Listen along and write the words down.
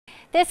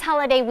This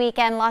holiday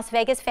weekend, Las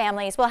Vegas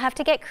families will have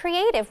to get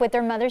creative with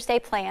their Mother's Day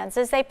plans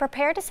as they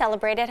prepare to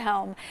celebrate at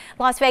home.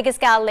 Las Vegas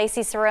gal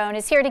Laci Cerrone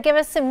is here to give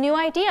us some new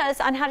ideas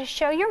on how to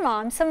show your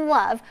mom some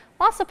love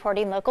while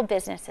supporting local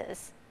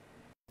businesses.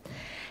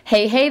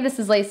 Hey, this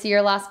is Laci,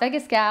 your Las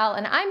Vegas gal,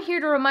 and I'm here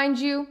to remind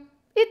you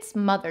it's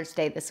Mother's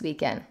Day this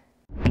weekend.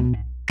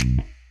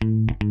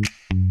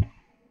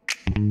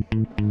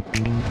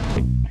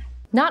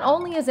 Not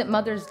only is it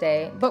Mother's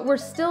Day, but we're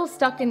still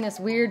stuck in this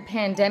weird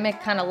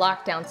pandemic kind of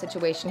lockdown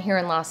situation here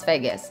in Las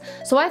Vegas.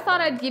 So I thought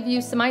I'd give you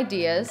some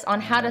ideas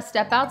on how to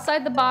step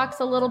outside the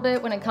box a little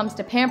bit when it comes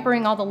to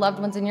pampering all the loved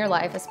ones in your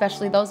life,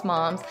 especially those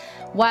moms,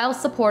 while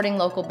supporting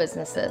local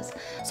businesses.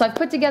 So I've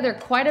put together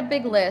quite a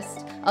big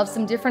list of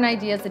some different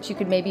ideas that you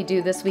could maybe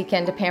do this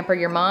weekend to pamper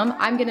your mom.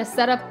 I'm gonna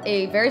set up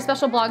a very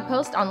special blog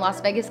post on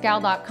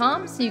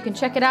lasvegasgal.com so you can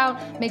check it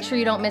out, make sure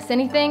you don't miss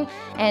anything.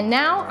 And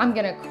now I'm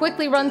gonna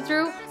quickly run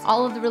through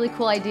all of the really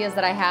cool ideas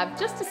that I have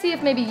just to see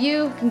if maybe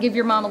you can give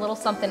your mom a little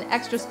something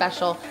extra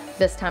special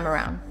this time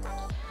around.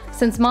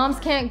 Since moms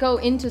can't go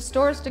into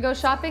stores to go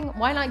shopping,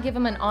 why not give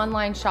them an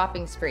online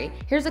shopping spree?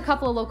 Here's a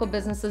couple of local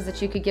businesses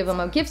that you could give them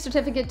a gift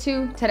certificate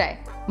to today.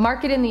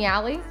 Market in the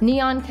Alley,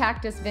 Neon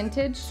Cactus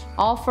Vintage,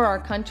 All for Our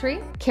Country,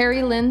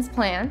 Carrie Lynn's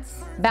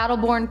Plants,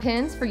 Battleborn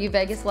Pins for you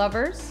Vegas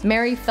lovers,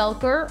 Mary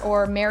Felker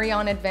or Mary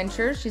on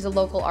Adventures, she's a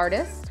local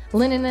artist,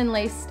 Linen and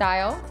Lace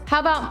Style. How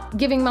about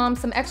giving mom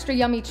some extra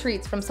yummy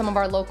treats from some of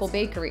our local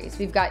bakeries?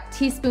 We've got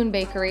Teaspoon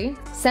Bakery,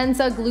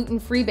 Senza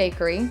Gluten-Free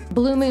Bakery,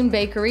 Blue Moon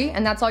Bakery,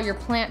 and that's all your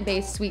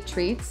plant-based sweet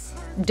treats.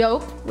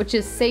 Dope, which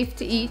is safe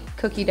to eat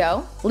cookie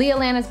dough.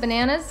 Leolana's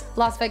Bananas,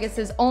 Las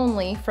Vegas's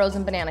only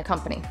frozen banana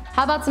company.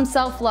 How about some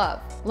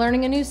self-love?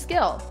 Learning a new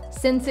skill.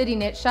 Sin City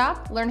Knit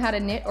Shop, learn how to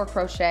knit or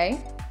crochet.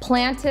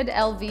 Planted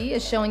LV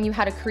is showing you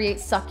how to create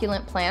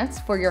succulent plants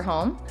for your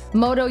home.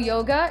 Moto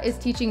Yoga is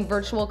teaching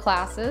virtual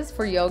classes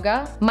for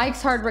yoga.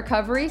 Mike's Hard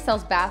Recovery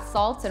sells bath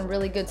salts and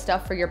really good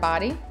stuff for your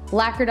body.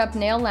 Lacquered Up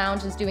Nail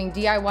Lounge is doing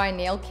DIY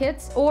nail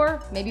kits or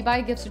maybe buy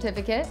a gift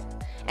certificate.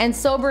 And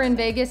Sober in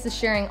Vegas is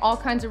sharing all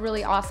kinds of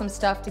really awesome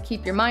stuff to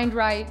keep your mind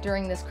right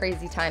during this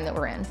crazy time that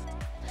we're in.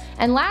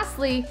 And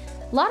lastly,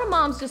 a lot of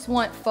moms just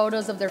want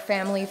photos of their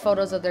family,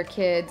 photos of their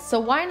kids, so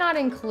why not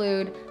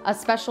include a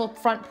special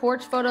front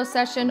porch photo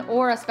session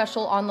or a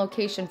special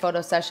on-location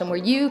photo session where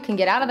you can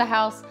get out of the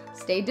house,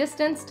 stay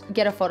distanced,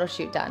 get a photo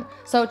shoot done.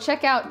 So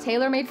check out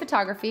Tailor Made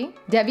Photography,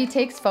 Debbie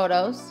Takes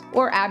Photos,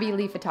 or Abby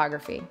Lee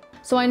Photography.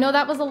 So I know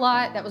that was a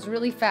lot, that was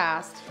really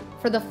fast.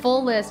 For the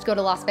full list, go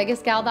to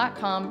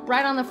lasvegasgal.com.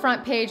 Right on the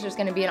front page, there's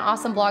gonna be an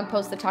awesome blog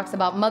post that talks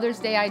about Mother's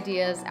Day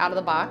ideas out of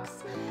the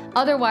box.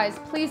 Otherwise,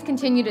 please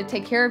continue to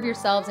take care of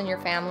yourselves and your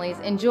families.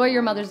 Enjoy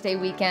your Mother's Day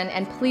weekend,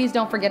 and please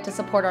don't forget to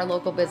support our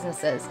local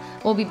businesses.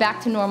 We'll be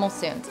back to normal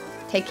soon.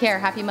 Take care.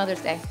 Happy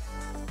Mother's Day.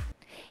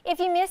 If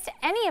you missed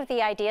any of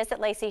the ideas that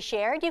Laci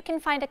shared, you can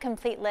find a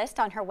complete list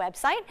on her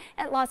website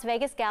at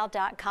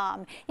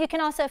lasvegasgal.com. You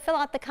can also fill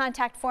out the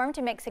contact form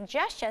to make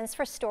suggestions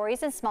for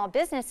stories and small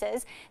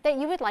businesses that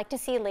you would like to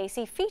see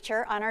Laci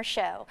feature on our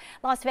show.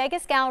 Las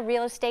Vegas Gal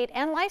Real Estate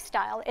and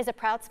Lifestyle is a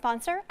proud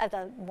sponsor of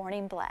the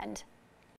Morning Blend.